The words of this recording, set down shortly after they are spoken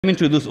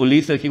Introduce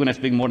Ulises. He's going to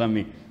speak more than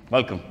me.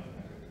 Welcome.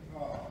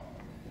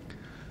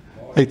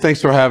 Hey,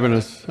 thanks for having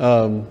us.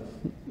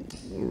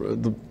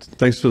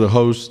 Thanks to the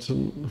host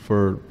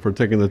for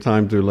taking the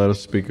time to let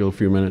us speak a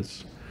few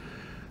minutes.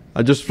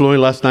 I just flew in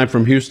last night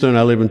from Houston.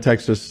 I live in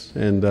Texas,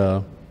 and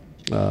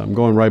I'm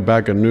going right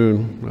back at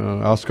noon.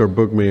 Oscar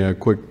booked me a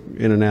quick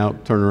in and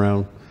out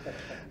turnaround,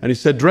 and he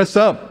said, "Dress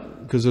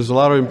up, because there's a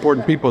lot of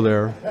important people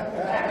there."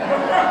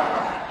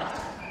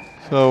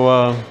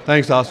 So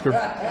thanks,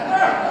 Oscar.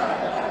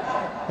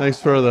 Thanks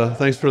for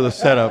the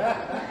setup.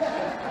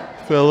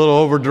 Feel a little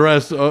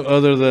overdressed,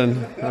 other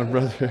than my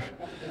brother.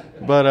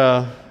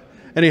 But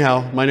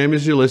anyhow, my name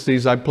is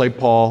Ulysses. I play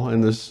Paul in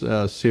this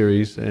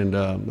series, and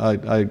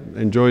I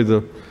enjoyed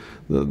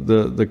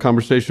the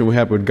conversation we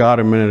had with God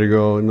a minute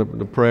ago, and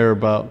the prayer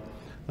about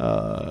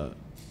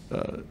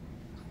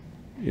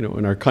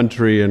in our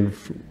country, and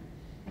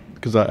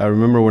because I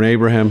remember when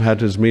Abraham had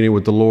his meeting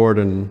with the Lord,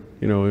 and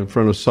in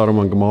front of Sodom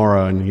and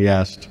Gomorrah, and he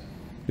asked,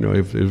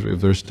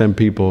 if there's 10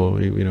 people,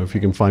 if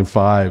you can find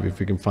 5, if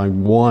you can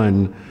find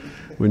 1,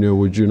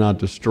 would you not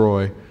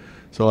destroy?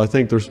 So I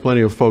think there's plenty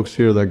of folks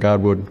here that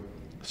God would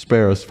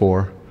spare us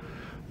for.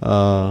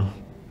 Yeah,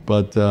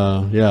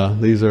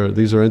 these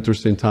are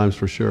interesting times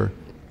for sure.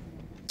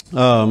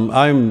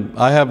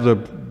 I have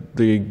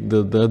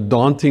the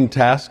daunting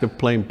task of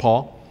playing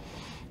Paul.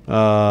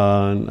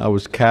 I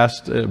was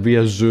cast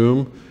via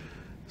Zoom.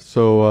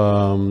 So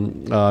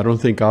I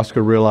don't think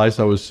Oscar realized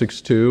I was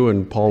 6'2",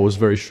 and Paul was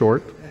very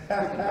short.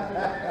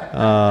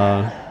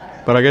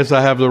 But I guess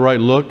I have the right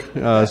look,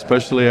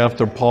 especially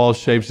after Paul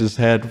shaves his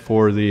head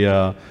for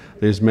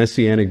his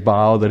messianic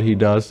bow that he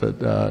does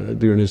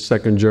during his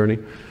second journey,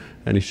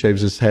 and he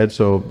shaves his head.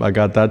 So I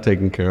got that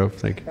taken care of.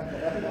 Thank you.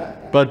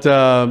 But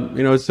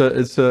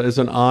it's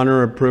an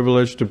honor, a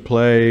privilege to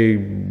play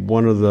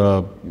one of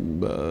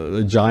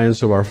the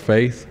giants of our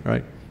faith,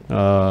 right?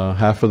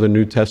 Half of the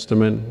New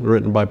Testament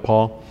written by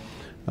Paul,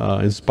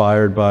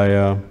 inspired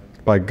by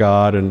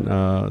God, and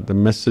the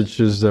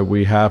messages that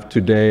we have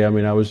today. I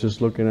mean, I was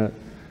just looking at,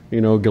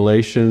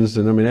 Galatians,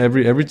 and I mean,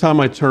 every time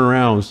I turn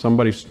around,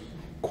 somebody's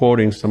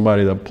quoting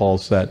somebody that Paul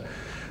said,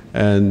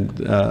 and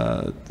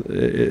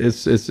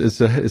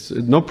it's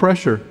no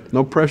pressure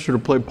to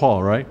play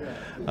Paul, right?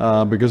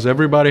 Because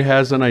everybody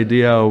has an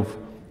idea of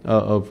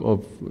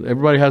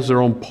everybody has their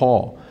own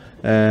Paul.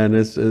 And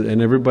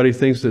everybody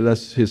thinks that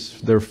that's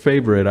their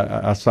favorite,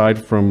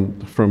 aside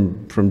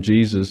from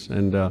Jesus.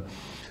 And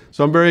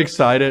so I'm very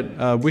excited.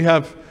 We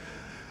have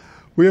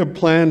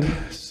planned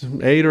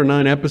 8 or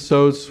 9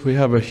 episodes. We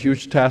have a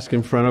huge task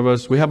in front of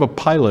us. We have a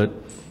pilot,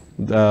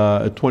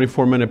 a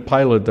 24-minute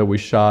pilot that we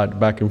shot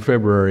back in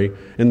February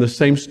in the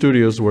same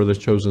studios where The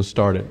Chosen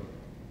started,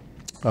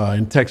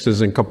 in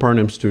Texas, in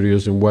Capernaum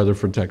Studios in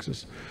Weatherford,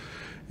 Texas.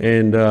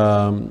 And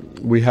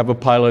we have a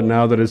pilot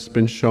now that has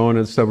been shown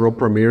at several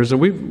premieres,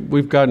 and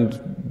we've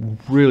gotten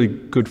really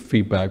good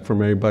feedback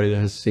from everybody that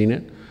has seen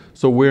it.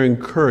 So we're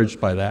encouraged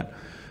by that.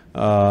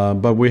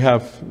 But we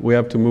have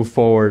to move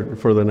forward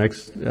for the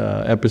next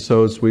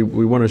episodes. We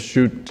want to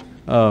shoot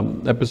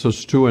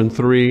episodes 2 and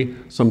 3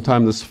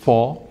 sometime this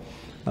fall.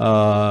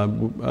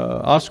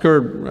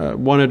 Oscar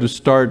wanted to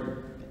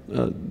start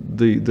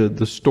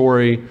the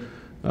story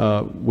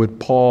with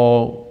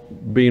Paul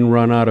being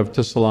run out of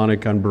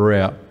Thessalonica and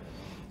Berea.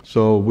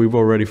 So we've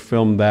already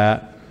filmed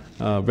that.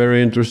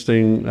 Very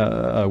interesting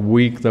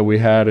week that we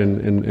had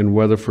in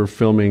Weatherford,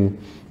 filming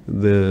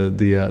the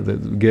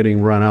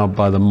getting run out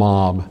by the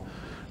mob,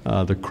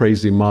 the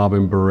crazy mob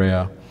in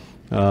Berea.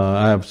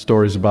 I have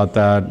stories about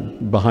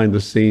that behind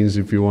the scenes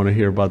if you want to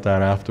hear about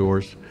that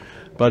afterwards.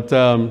 But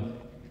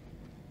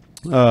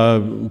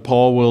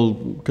Paul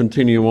will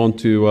continue on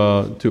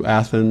to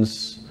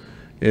Athens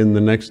in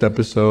the next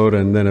episode,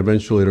 and then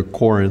eventually to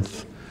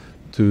Corinth,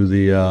 to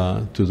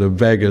the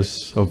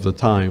Vegas of the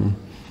time,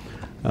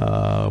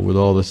 with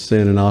all the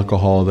sin and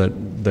alcohol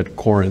that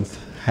Corinth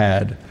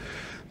had.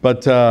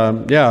 But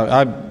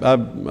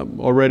I'm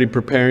already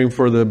preparing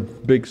for the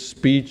big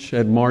speech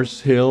at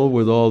Mars Hill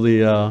with all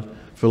the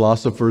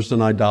philosophers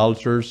and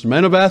idolaters.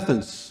 Men of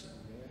Athens,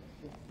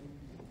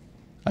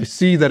 I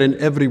see that in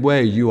every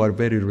way you are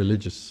very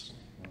religious.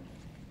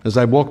 As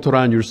I walked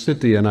around your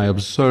city and I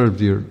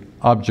observed your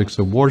objects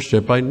of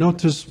worship, I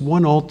noticed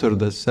one altar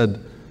that said,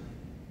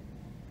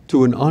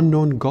 "To an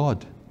unknown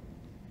God."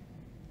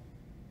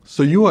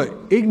 So you are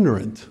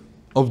ignorant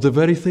of the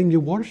very thing you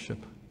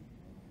worship.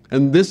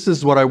 And this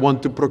is what I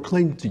want to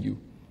proclaim to you.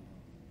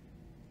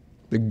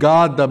 The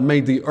God that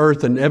made the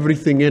earth and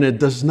everything in it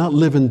does not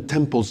live in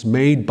temples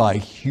made by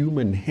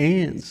human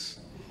hands.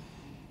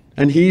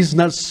 And He's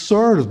not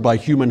served by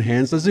human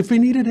hands as if He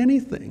needed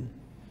anything.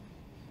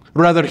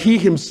 Rather, He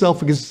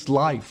Himself gives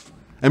life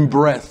and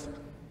breath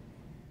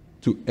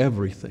to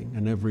everything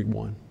and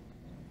everyone.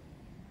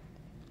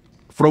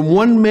 From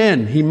one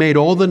man He made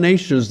all the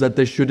nations that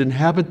they should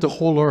inhabit the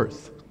whole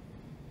earth.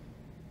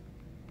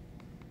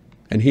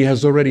 And He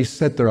has already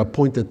set their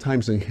appointed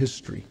times in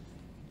history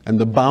and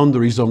the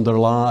boundaries of their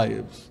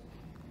lives.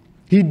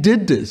 He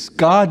did this.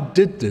 God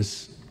did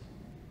this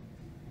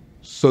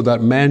so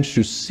that man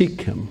should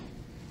seek him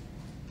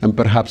and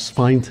perhaps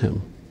find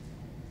him.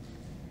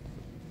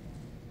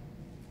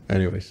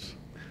 Anyways,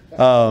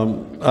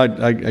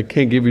 I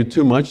can't give you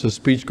too much. The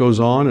speech goes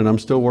on, and I'm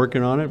still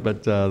working on it,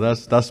 but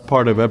that's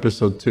part of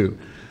episode 2.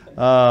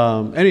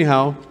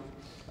 Anyhow,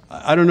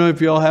 I don't know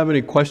if you all have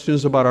any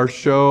questions about our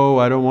show.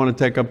 I don't want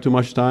to take up too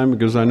much time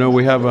because I know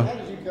we have a... How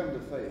did you come to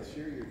faith?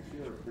 Share a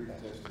brief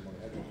testimony.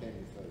 How did you came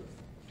to faith?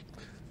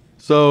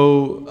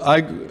 So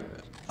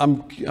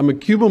I'm a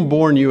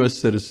Cuban-born U.S.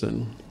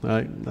 citizen,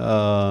 right?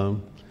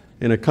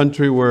 In a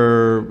country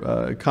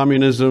where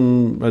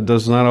communism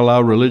does not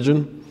allow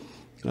religion.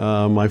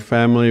 My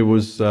family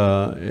was,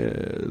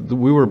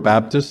 we were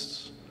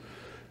Baptists.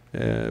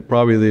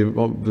 Probably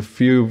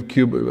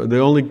the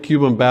only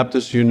Cuban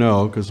Baptists you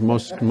know, because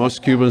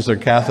most Cubans are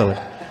Catholic.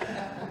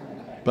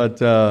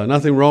 But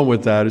nothing wrong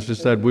with that. It's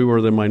just that we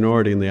were the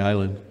minority in the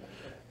island.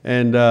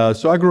 And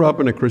so I grew up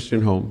in a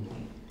Christian home.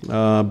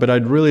 But I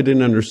really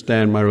didn't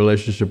understand my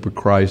relationship with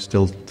Christ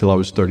till I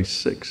was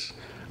 36.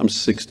 I'm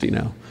 60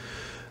 now.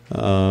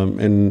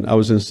 And I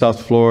was in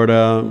South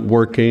Florida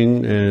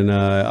working, and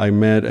I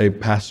met a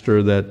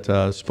pastor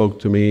that spoke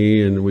to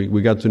me, and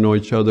we got to know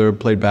each other,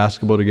 played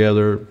basketball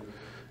together.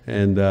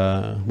 And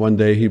one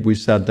day we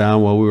sat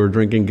down while we were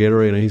drinking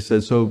Gatorade, and he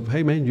said, "So,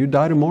 hey man, you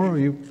die tomorrow?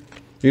 You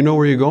know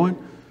where you're going?"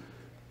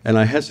 And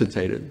I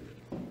hesitated.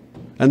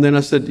 And then I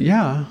said,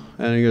 "Yeah."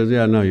 And he goes,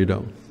 "Yeah, no, you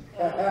don't."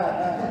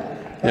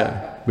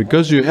 Yeah,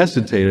 because you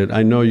hesitated,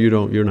 I know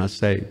you're not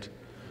saved.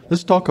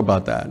 Let's talk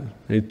about that. And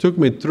it took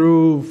me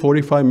through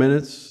 45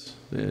 minutes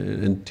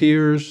in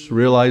tears,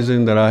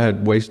 realizing that I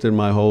had wasted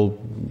my whole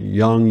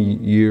young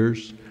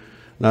years,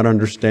 not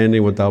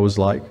understanding what that was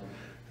like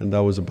and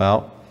that was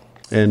about.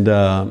 And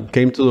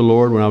came to the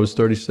Lord when I was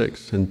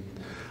 36 in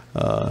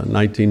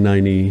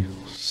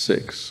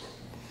 1996.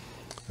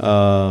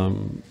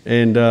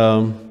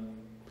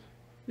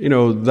 You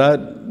know,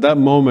 that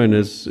moment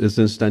is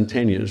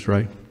instantaneous,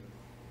 right?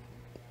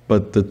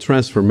 But the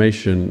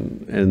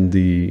transformation and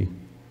the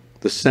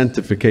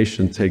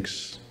sanctification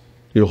takes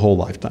your whole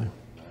lifetime.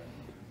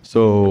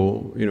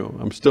 So, you know,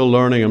 I'm still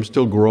learning, I'm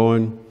still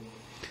growing.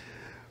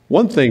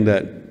 One thing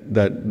that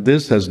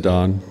this has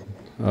done,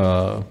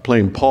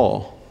 playing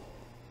Paul,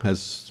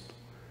 because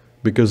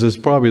it's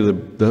probably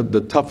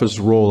the toughest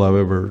role I've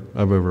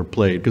ever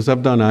played. Because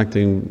I've done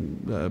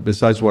acting,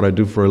 besides what I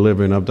do for a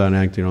living, I've done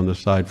acting on the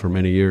side for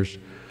many years.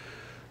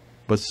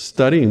 But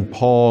studying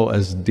Paul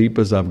as deep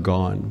as I've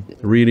gone,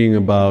 reading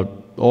about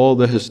all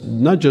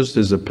not just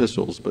his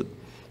epistles, but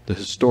the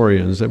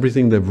historians,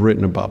 everything they've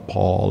written about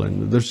Paul,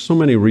 and there's so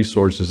many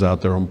resources out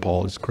there on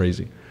Paul, it's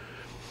crazy.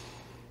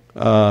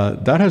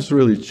 That has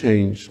really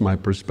changed my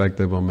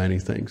perspective on many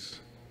things,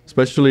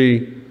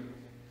 especially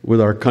with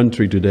our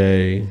country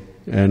today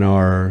and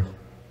our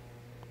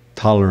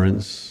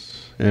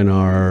tolerance and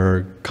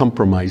our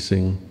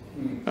compromising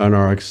and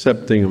our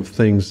accepting of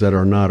things that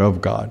are not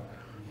of God.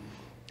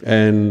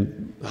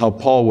 And how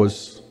Paul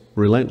was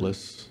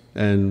relentless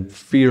and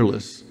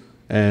fearless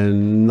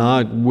and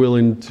not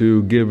willing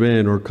to give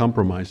in or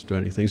compromise to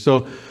anything.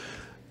 So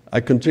I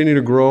continue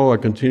to grow, I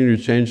continue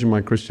to change in my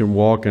Christian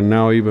walk, and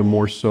now even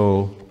more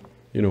so,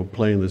 you know,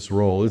 playing this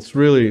role. It's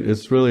really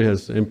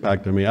has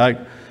impacted me. I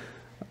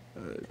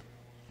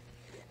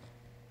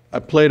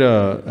played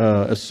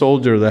a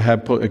soldier that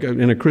had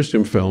in a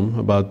Christian film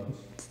about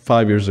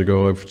 5 years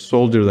ago, a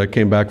soldier that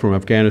came back from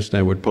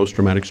Afghanistan with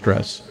post-traumatic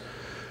stress.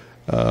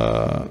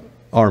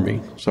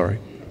 Army, sorry.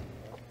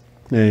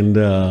 And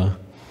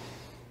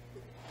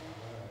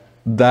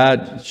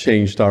that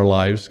changed our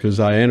lives because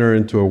I entered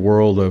into a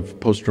world of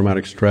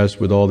post-traumatic stress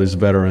with all these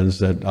veterans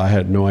that I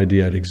had no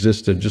idea had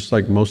existed, just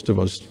like most of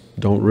us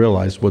don't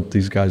realize what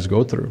these guys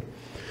go through.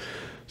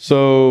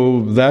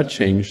 So that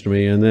changed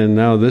me, and then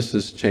now this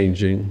is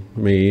changing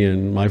me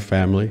and my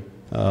family,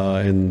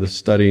 and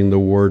studying the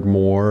Word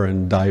more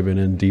and diving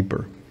in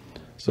deeper.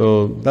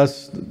 So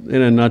that's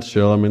in a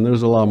nutshell. I mean,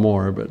 there's a lot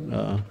more, but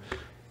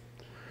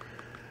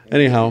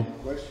anyhow.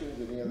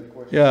 Questions? Any other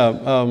questions?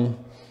 Yeah,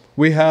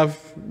 we have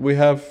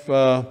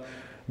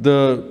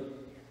the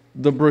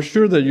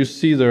brochure that you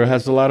see there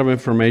has a lot of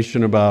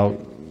information about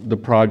the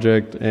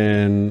project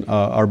and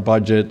our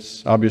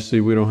budgets.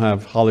 Obviously, we don't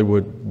have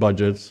Hollywood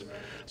budgets,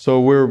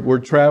 so we're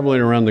traveling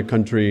around the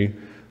country.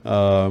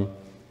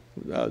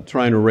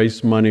 Trying to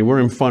raise money. We're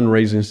in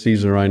fundraising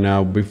season right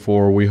now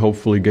before we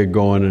hopefully get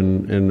going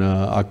in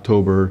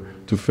October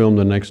to film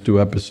the next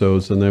 2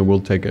 episodes, and then we'll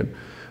take it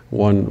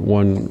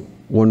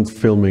one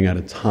filming at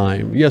a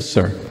time. Yes,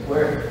 sir.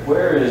 What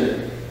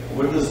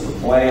is the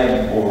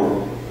plan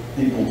for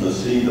people to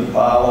see the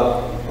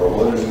pilot, or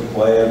what is the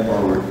plan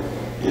for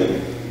is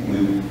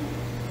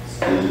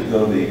it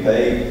going to be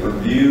paid per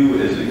view?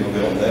 Is it going to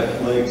be on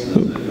Netflix? Is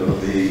it going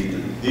to be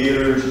in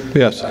theaters?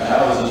 Yes.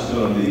 How is this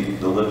going to be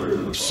delivered to the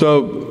public?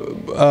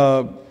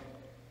 So,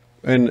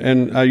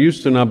 and I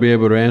used to not be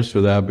able to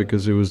answer that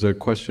because it was a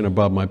question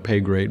about my pay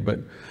grade, but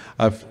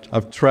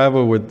I've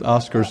traveled with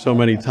Oscar so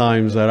many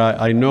times that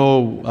I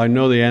know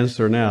the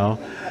answer now.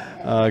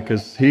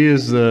 because he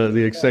is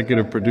the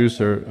executive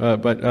producer.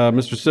 But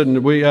Mr.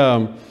 Sutton, we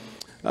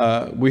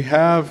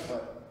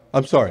have,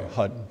 I'm sorry,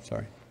 HUD,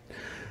 sorry.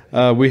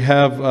 We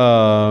have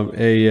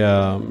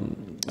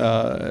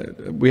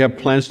we have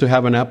plans to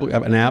have an app.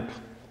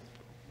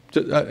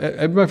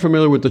 Everybody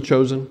familiar with The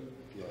Chosen?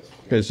 Yes.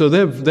 Okay, so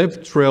they've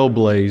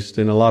trailblazed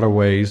in a lot of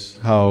ways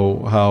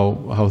how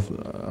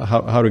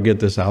to get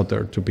this out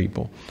there to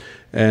people,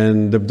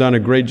 and they've done a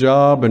great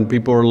job, and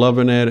people are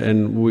loving it.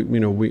 And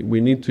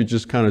we need to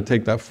just kind of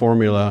take that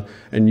formula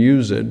and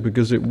use it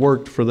because it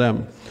worked for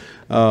them.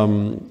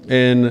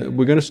 And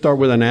we're going to start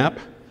with an app.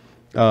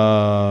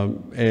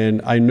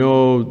 And I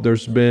know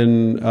there's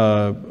been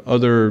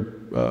other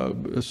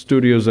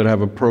studios that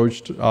have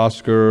approached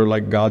Oscar,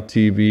 like God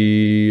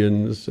TV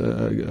and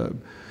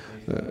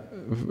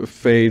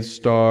Faith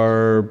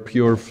Star,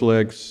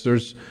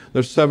 PureFlix.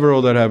 There's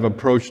several that have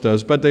approached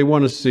us, but they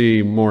want to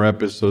see more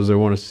episodes. They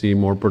want to see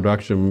more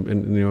production,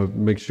 and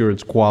make sure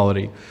it's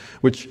quality.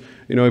 Which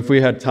if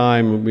we had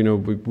time, we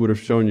would have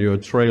shown you a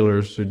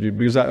trailer. So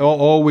because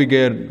all we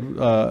get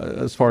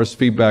as far as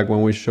feedback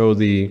when we show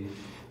the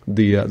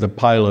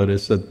pilot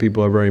is that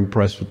people are very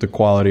impressed with the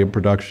quality of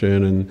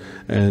production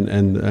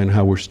and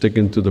how we're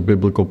sticking to the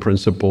biblical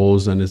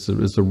principles, and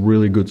it's a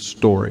really good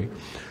story.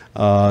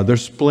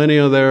 There's plenty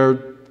of there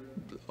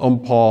on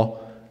Paul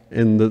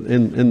in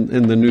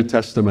the New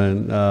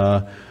Testament.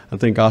 I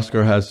think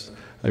Oscar has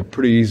a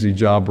pretty easy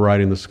job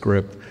writing the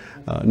script.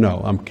 No,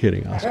 I'm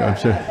kidding, Oscar. I'm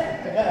sure.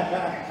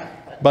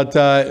 But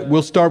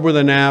we'll start with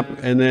an app,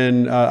 and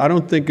then I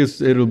don't think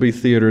it'll be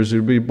theaters.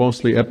 It'll be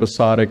mostly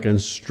episodic and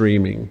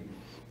streaming.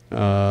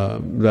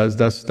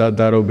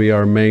 That'll be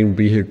our main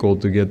vehicle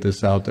to get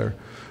this out there.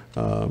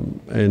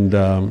 And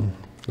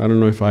I don't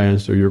know if I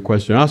answered your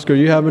question. Oscar,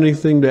 you have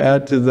anything to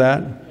add to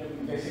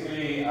that?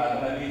 Basically,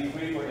 going to be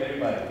free for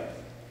everybody.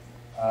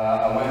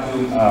 I want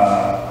to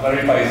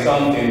clarify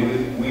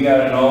something. We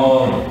are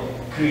not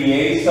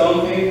create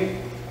something.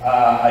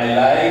 I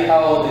like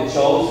how The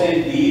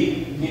Chosen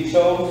did his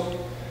shows,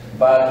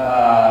 but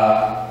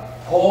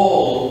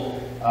Paul,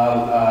 I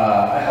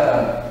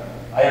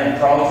am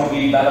proud to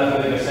be Dallas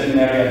Medical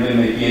Seminary and doing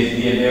my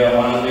PhD there,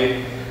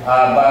 honestly.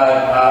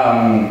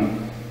 But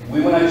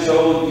we want to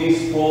show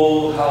this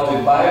Paul how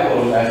the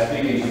Bible is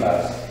speaking to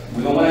us.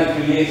 We don't want to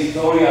create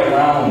story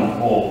around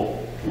Paul.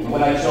 We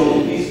want to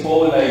show this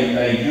Paul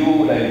like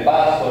you, like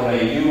pastor,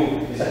 like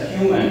you, is a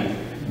human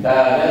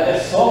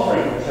that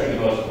suffering for sharing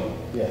the gospel.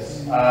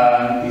 Yes.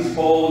 This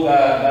Paul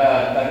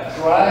that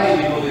cries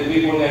because the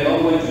people they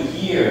don't want to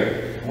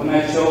hear. When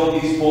I show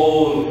this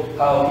Paul,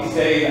 how he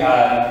said,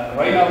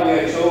 right now we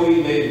are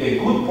showing the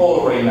good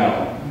Paul right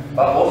now.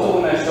 But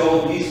also when I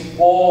show this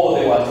Paul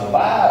that was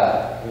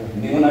bad,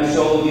 then when I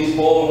show this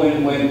Paul when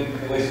he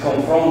was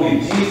confronted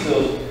with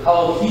Jesus,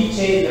 how he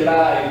changed the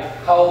life,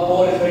 how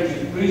Paul is going to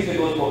preach the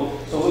gospel.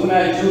 So we're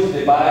going to use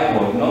the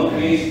Bible, not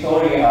create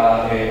story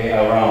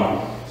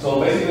around. So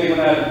basically we're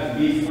going to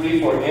be free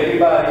for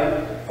everybody,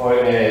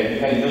 you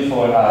can use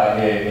for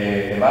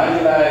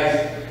evangelize.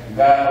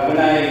 God, when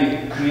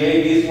I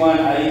create this one,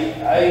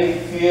 I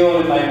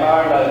feel in my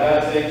heart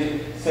that God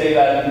say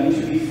that we need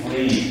to be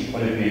free for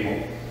the people.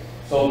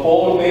 So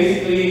Paul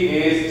basically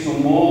is to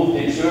move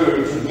the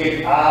church to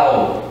get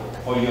out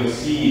for your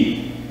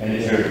seed in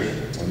the church.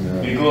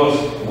 Amen. Because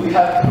we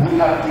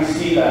have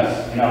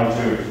Priscillas in our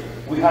church.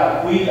 We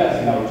have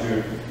Quilas in our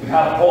church. We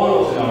have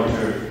Polos in our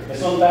church. And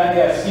sometimes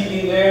they are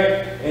sitting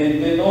there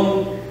and they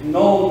don't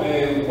know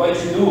what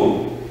to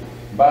do.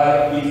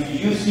 But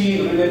if you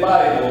see in the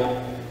Bible,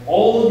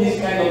 all these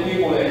kind of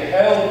people that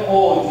help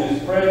Paul to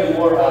spread the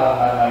word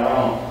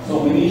around.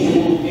 So we need to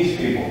move these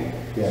people.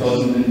 Yes.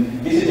 So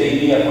this is the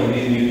idea for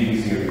this new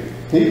TV series.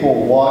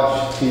 People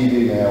watch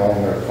TV now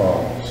on their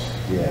phones.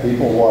 Yeah.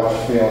 People watch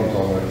films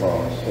on their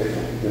phones.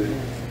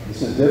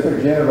 It's a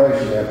different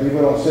generation now.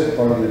 People don't sit in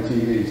front of their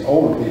TVs.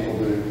 Older people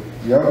do.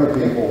 Younger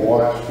people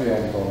watch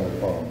films on their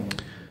phones.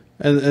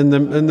 And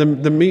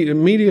the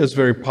media is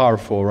very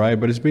powerful, right?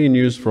 But it's being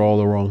used for all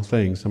the wrong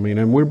things. I mean,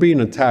 and we're being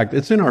attacked.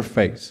 It's in our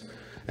face.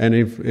 And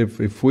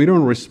if we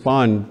don't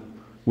respond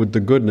with the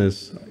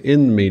goodness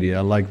in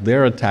media, like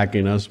they're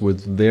attacking us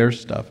with their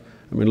stuff.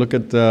 I mean, look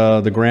at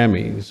the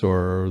Grammys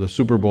or the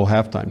Super Bowl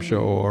halftime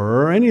show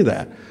or any of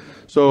that.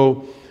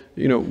 So,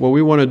 what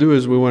we want to do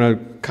is we want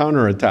to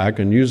counterattack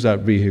and use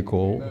that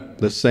vehicle,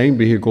 the same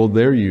vehicle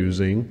they're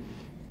using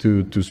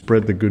to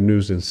spread the good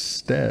news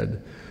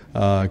instead.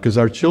 Because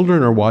our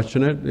children are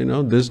watching it,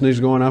 Disney's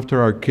going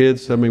after our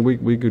kids. I mean,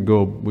 we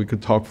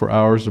could talk for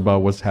hours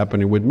about what's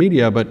happening with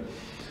media, but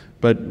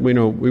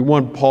we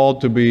want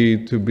Paul to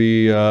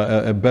be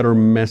a better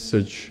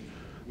message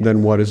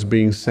than what is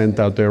being sent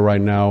out there right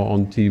now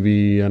on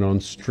TV and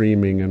on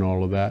streaming and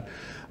all of that.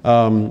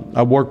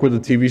 I work with a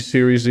TV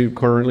series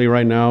currently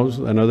right now,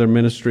 another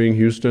ministry in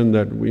Houston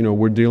that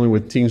we're dealing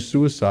with teen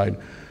suicide.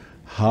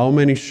 How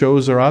many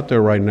shows are out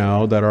there right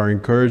now that are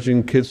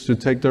encouraging kids to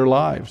take their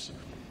lives?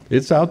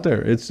 It's out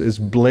there. It's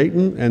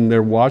blatant, and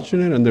they're watching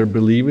it and they're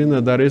believing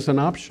that is an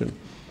option.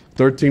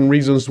 13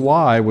 Reasons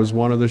Why was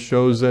one of the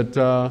shows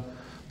that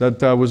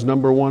that was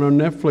 #1 on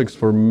Netflix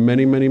for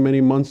many, many,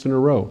 many months in a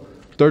row.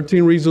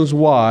 13 Reasons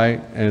Why,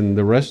 and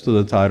the rest of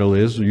the title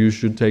is You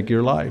Should Take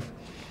Your Life.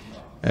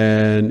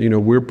 And, you know,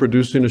 we're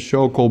producing a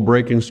show called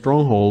Breaking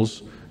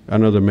Strongholds,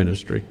 another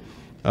ministry,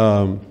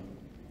 to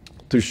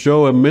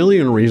show a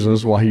million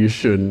reasons why you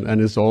shouldn't,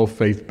 and it's all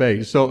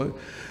faith-based. So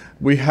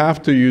we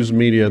have to use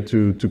media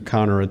to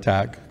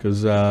counterattack,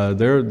 because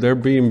they're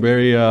being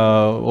very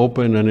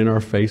open and in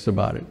our face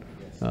about it.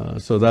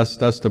 So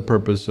that's the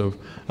purpose of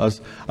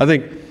us. I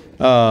think,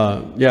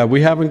 yeah,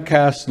 we haven't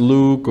cast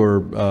Luke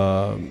or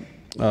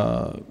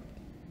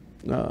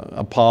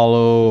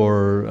Apollo,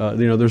 or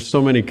you know, there's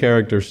so many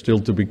characters still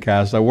to be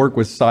cast. I worked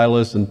with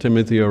Silas and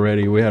Timothy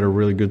already. We had a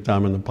really good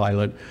time in the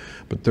pilot,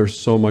 but there's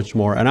so much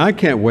more. And I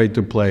can't wait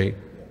to play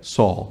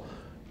Saul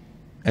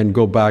and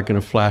go back in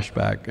a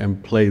flashback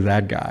and play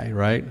that guy,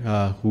 right?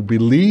 Who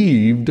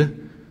believed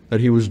that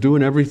he was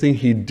doing everything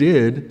he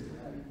did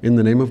in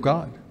the name of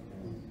God.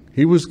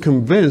 He was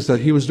convinced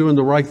that he was doing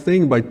the right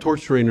thing by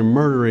torturing and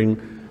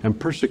murdering and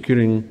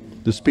persecuting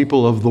these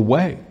people of the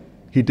way.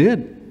 He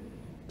did.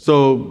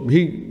 So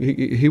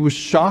he was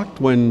shocked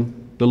when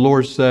the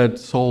Lord said,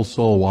 Saul,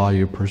 Saul, why are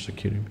you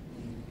persecuting me?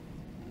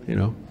 You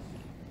know,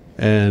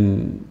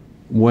 and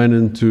went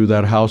into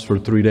that house for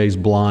 3 days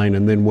blind,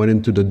 and then went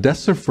into the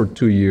desert for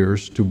 2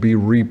 years to be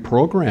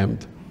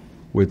reprogrammed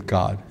with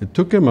God. It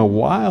took him a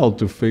while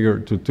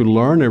to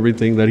learn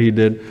everything that he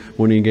did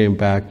when he came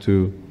back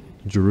to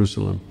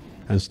Jerusalem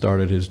and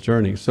started his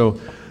journey. So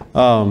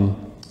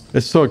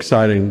it's so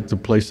exciting to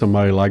play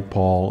somebody like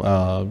Paul,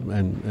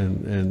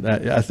 and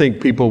I think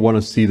people want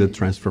to see the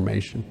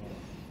transformation.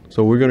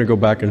 So we're going to go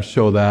back and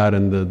show that,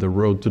 and the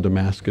road to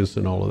Damascus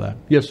and all of that.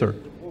 Yes, sir.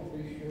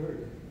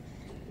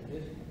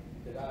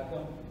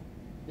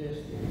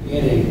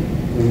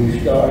 When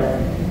you start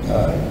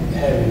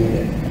having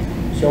it,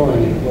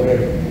 showing it,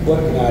 whatever, what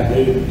can I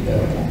do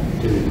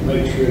to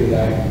make sure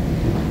that I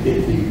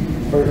get the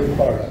first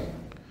part of it?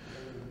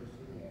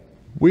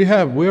 We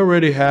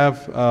already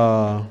have,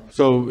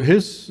 so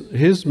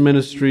his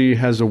ministry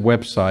has a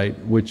website,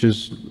 which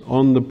is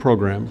on the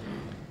program.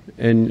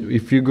 And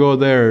if you go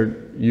there,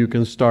 you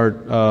can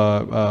start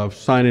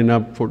signing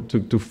up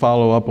to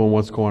follow up on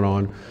what's going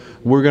on.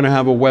 We're going to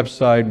have a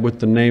website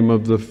with the name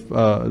of the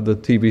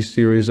TV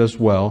series as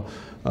well.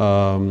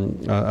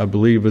 I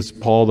believe it's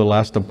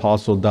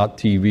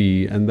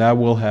paulthelastapostle.tv, and that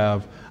will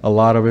have a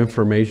lot of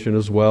information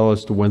as well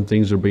as to when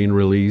things are being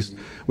released.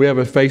 We have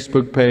a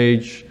Facebook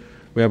page.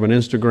 We have an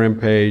Instagram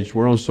page.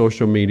 We're on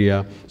social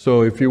media.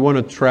 So if you want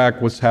to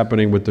track what's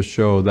happening with the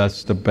show,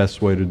 that's the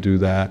best way to do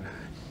that.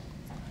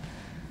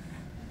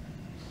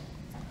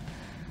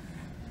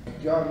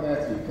 John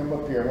Matthew, come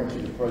up here. I want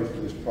you to pray for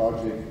this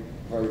project.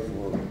 Pray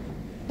for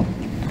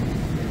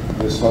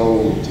this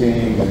whole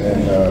team, and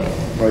then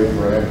pray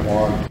for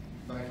Antoine.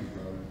 Thank you,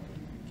 brother.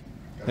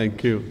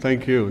 Thank you.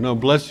 Thank you. No,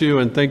 bless you,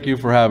 and thank you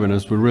for having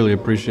us. We really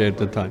appreciate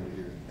the time.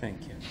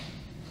 Thank you.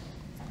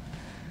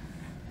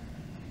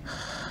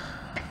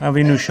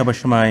 Avinu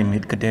Shabashamayim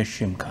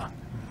Idkadeshimka,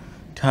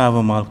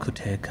 Tava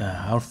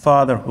Malkuteka, our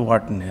Father who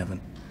art in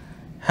heaven,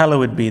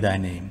 hallowed be thy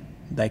name,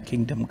 thy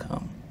kingdom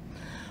come.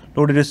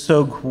 Lord, it is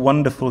so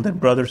wonderful that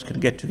brothers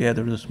could get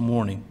together this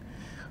morning,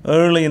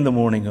 early in the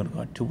morning, oh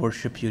God, to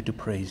worship you, to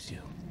praise you.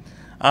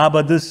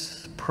 Abba,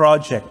 this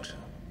project,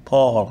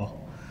 Paul,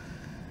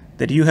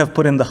 that you have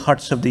put in the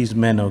hearts of these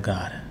men, oh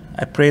God,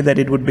 I pray that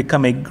it would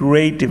become a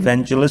great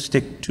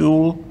evangelistic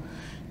tool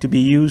to be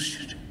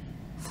used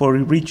for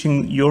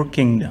reaching your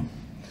kingdom,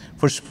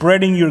 for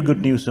spreading your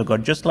good news, oh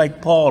God. Just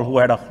like Paul, who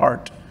had a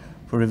heart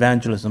for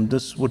evangelism,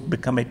 this would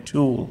become a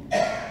tool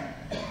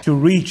to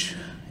reach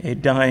a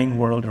dying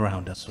world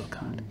around us, oh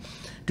God,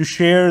 to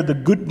share the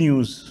good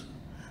news,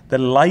 the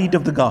light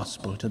of the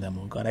gospel to them,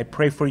 oh God. I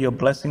pray for your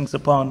blessings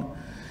upon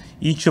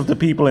each of the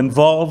people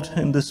involved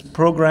in this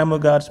program, oh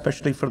God,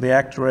 especially for the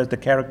actor, the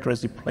character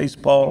as he plays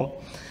Paul,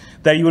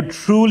 that you would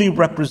truly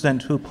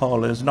represent who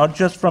Paul is, not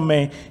just from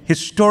a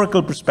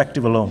historical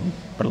perspective alone,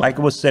 but like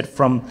it was said,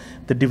 from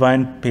the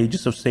divine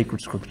pages of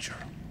sacred scripture.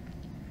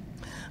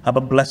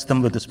 Abba, bless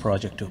them with this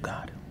project, oh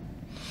God.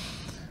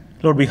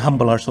 Lord, we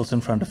humble ourselves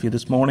in front of you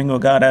this morning, oh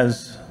God,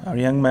 as our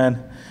young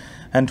man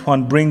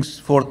Antoine brings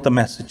forth the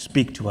message.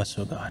 Speak to us,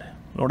 oh God.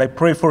 Lord, I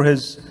pray for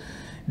his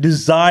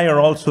desire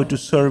also to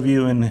serve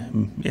you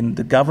in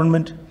the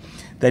government,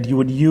 that you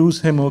would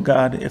use him, oh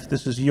God, if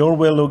this is your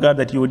will, oh God,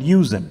 that you would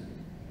use him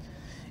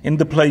in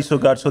the place, oh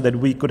God, so that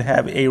we could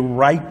have a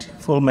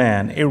rightful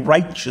man, a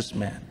righteous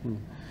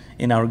man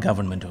in our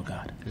government, oh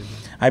God.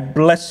 I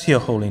bless your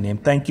holy name.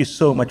 Thank you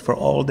so much for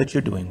all that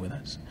you're doing with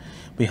us.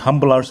 We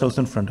humble ourselves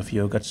in front of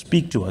you, oh God.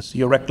 Speak to us.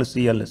 Your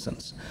ecclesia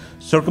listens.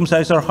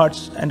 Circumcise our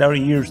hearts and our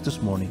ears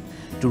this morning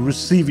to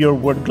receive your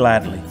word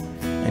gladly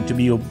and to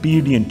be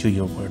obedient to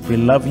your word. We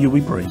love you. We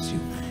praise you.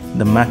 In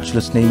the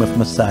matchless name of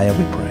Messiah,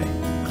 we pray.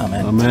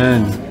 Amen.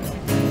 Amen.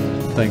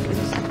 Thank you.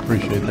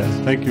 Appreciate that.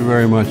 Thank you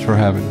very much for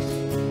having us.